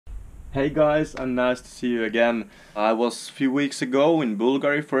Hey guys, and nice to see you again. I was a few weeks ago in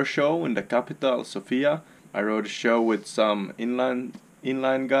Bulgary for a show in the capital, Sofia. I rode a show with some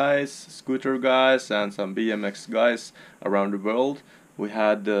inline guys, scooter guys, and some BMX guys around the world. We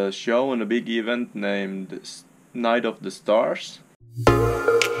had a show and a big event named Night of the Stars.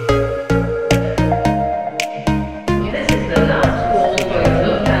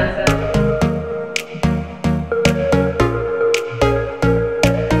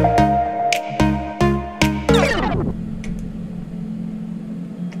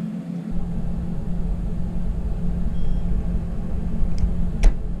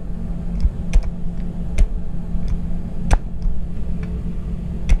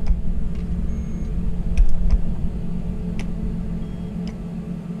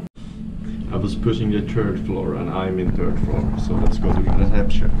 I was pushing the third floor and I'm in third floor, so let's go to the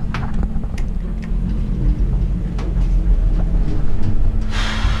reception.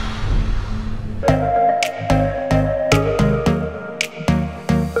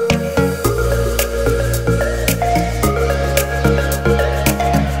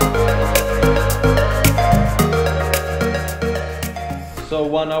 So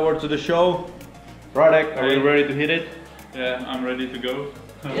 1 hour to the show. Radek, are you ready to hit it? Yeah, I'm ready to go.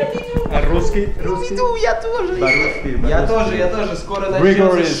 А русский? Я тоже. Скоро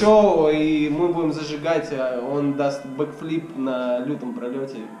начнется шоу, и мы будем зажигать. Он даст бэкфлип на лютом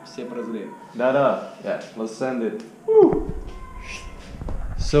пролете, все прозреют. Да. Yeah, let's send it. Woo.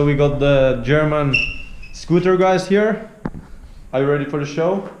 So we got the German scooter guys here. Are you ready for the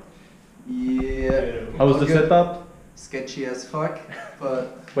show? Yeah. How was the setup? Sketchy as fuck,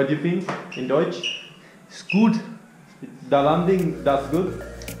 but... What do you think in Deutsch? Ist gut. The landing, that's good.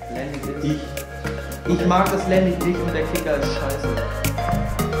 Ich mag das Landing nicht und der Kicker ist scheiße.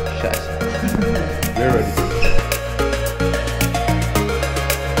 We're ready.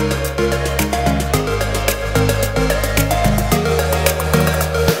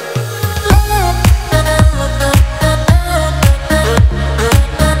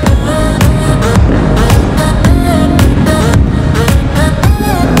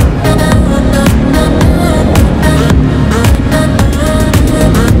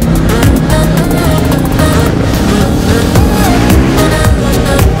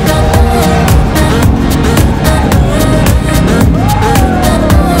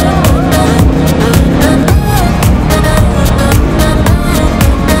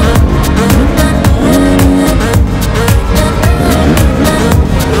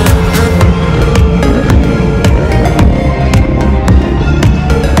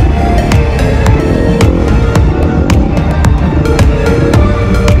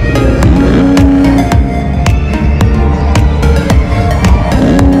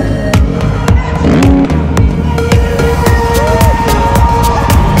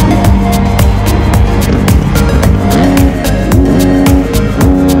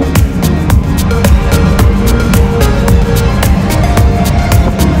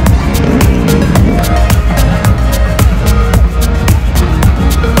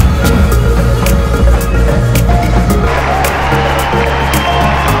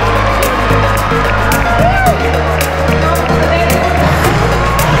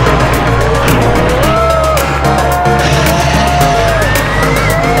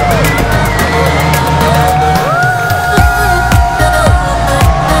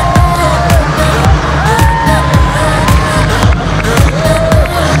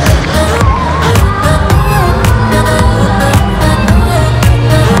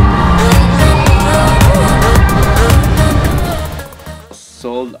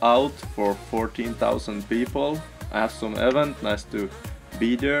 Sold out for 14,000 people. I have some event, nice to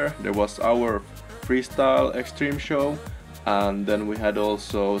be there. There was our freestyle extreme show, and then we had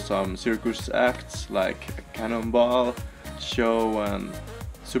also some circus acts like a cannonball show and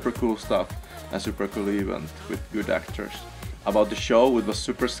super cool stuff, a super cool event with good actors. About the show, it was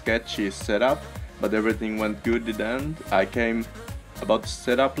super sketchy setup, but everything went good in the end. I came about the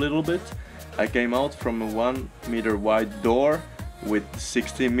setup a little bit. I came out from a 1 meter wide door with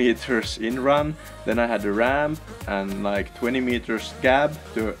 60 meters in run, then I had a ramp and like 20 meters gap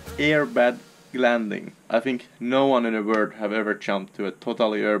to airbag landing. I think no one in the world have ever jumped to a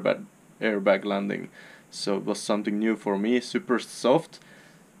totally airbag landing, so it was something new for me, super soft.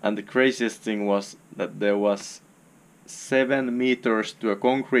 And the craziest thing was that there was 7 meters to a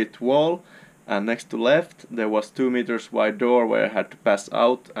concrete wall, and next to left there was 2 meters wide door where I had to pass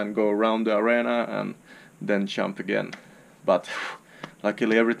out and go around the arena and then jump again. But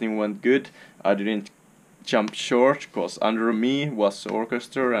luckily everything went good. I didn't jump short because under me was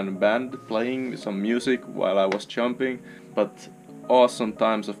orchestra and band playing some music while I was jumping. But awesome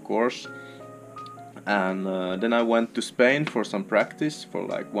times, of course. And then I went to Spain for some practice for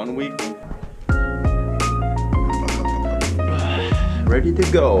like 1 week. Ready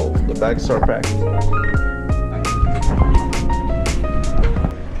to go. The bags are packed.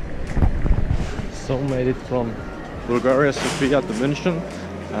 So made it from Bulgaria, Sofia to München,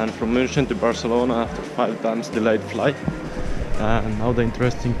 and from München to Barcelona after 5 times delayed flight. And now the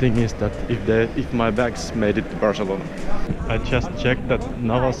interesting thing is that if my bags made it to Barcelona. I just checked that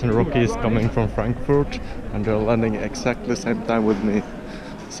Navas and Rocky is coming from Frankfurt and they're landing exactly the same time with me.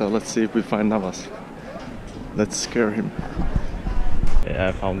 So let's see if we find Navas. Let's scare him. Yeah,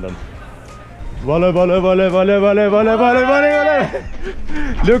 I found them. Vale, vale, vale, vale, vale, vale, vale, vale.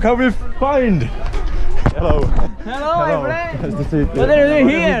 Look how we find! Hello. Hello, my friend. Nice to see you. What are you doing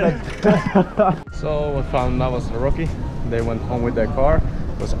here? So I found Navas and Rocky. They went home with their car.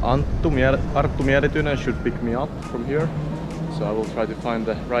 It was Arttu Mieritynen should pick me up from here. So I will try to find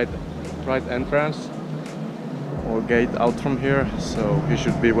the right entrance or gate out from here. So he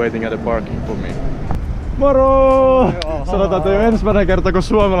should be waiting at the parking for me. Moro! Sanotaan, että ei ole ensimmäinen kerta kun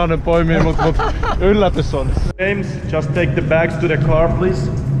suomalainen poimii, mutta yllätys on. James, just take the bags to the car, please.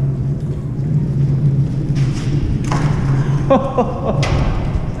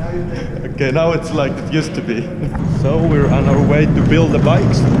 Okay, now it's like it used to be. So we're on our way to build the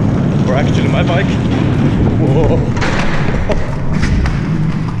bikes, or actually my bike. Whoa.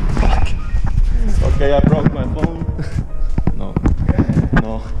 Fuck. Okay, I broke my phone.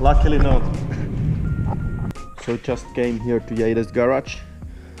 No, luckily not. So just came here to Jeide's garage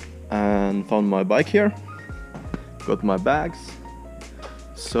and found my bike here. Got my bags.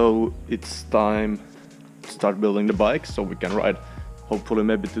 So it's time to start building the bike so we can ride hopefully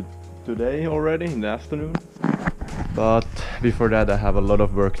maybe today already in the afternoon. But before that I have a lot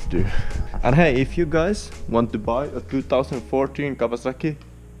of work to do. And hey, if you guys want to buy a 2014 Kawasaki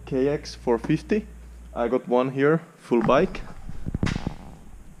KX 450, I got one here, full bike.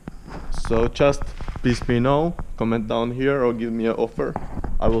 So just please me know, comment down here or give me an offer.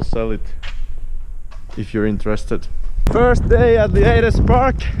 I will sell it if you're interested. First day at the Jeide's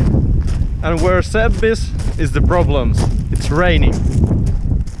Park, and where Seb is the problems. It's raining.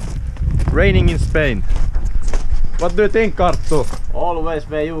 Raining in Spain. What do you think, Arttu? Always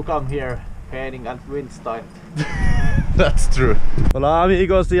where you come here, raining and wind time. That's true. Hola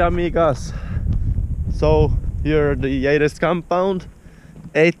amigos y amigas. So here the Jeide's compound.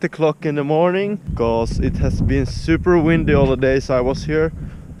 8 o'clock in the morning, because it has been super windy all the days I was here.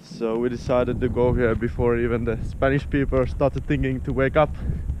 So we decided to go here before even the Spanish people started thinking to wake up.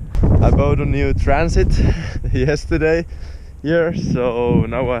 I bought a new Transit yesterday here, so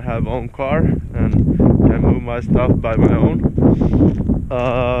now I have own car and can move my stuff by my own.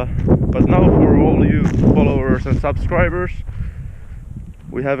 But now for all you followers and subscribers,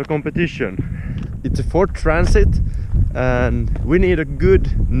 we have a competition. It's a Ford Transit and we need a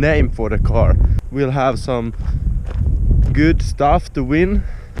good name for the car. We'll have some good stuff to win.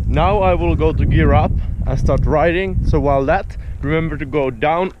 Now I will go to gear up and start riding. So while that, remember to go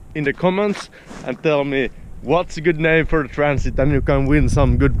down in the comments and tell me what's a good name for the Transit, and you can win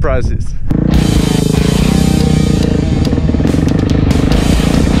some good prizes.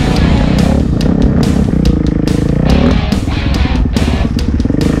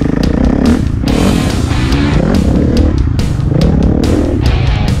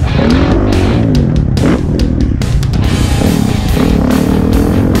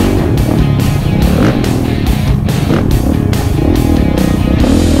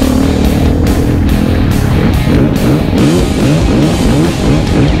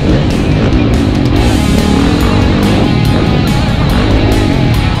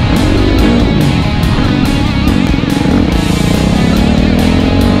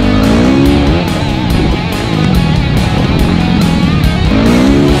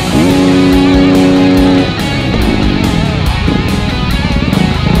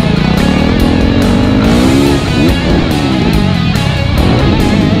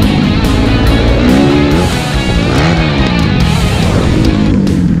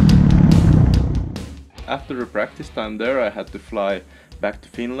 After the practice time there, I had to fly back to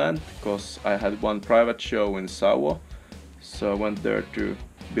Finland because I had one private show in Sauvo. So I went there to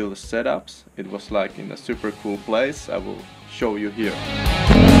build the setups. It was like in a super cool place. I will show you here.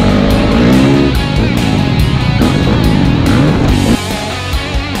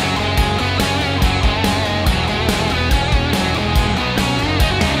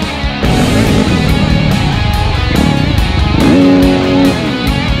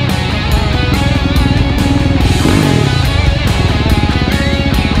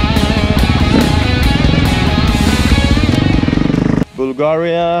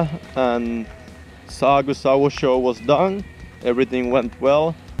 Bulgary and Sauvo show was done. Everything went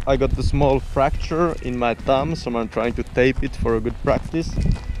well. I got a small fracture in my thumb, so I'm trying to tape it for a good practice.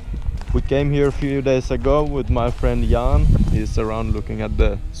 We came here a few days ago with my friend Jan. He's around looking at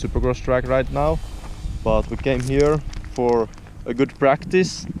the Supercross track right now. But we came here for a good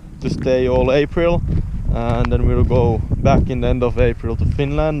practice to stay all April, and then we'll go back in the end of April to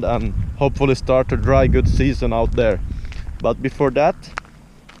Finland and hopefully start a dry good season out there. But before that,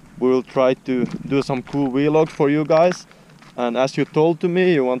 we will try to do some cool vlogs for you guys. And as you told to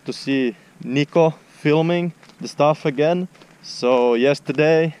me, you want to see Niko filming the stuff again. So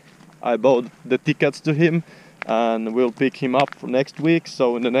yesterday I bought the tickets to him and we'll pick him up for next week.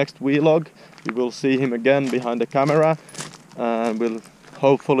 So in the next vlog you will see him again behind the camera, and we'll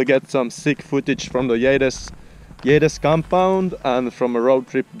hopefully get some sick footage from the Jedes compound and from a road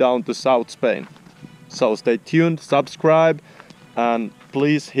trip down to South Spain. So stay tuned, subscribe, and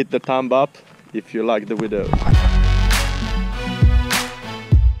please hit the thumb up if you like the video.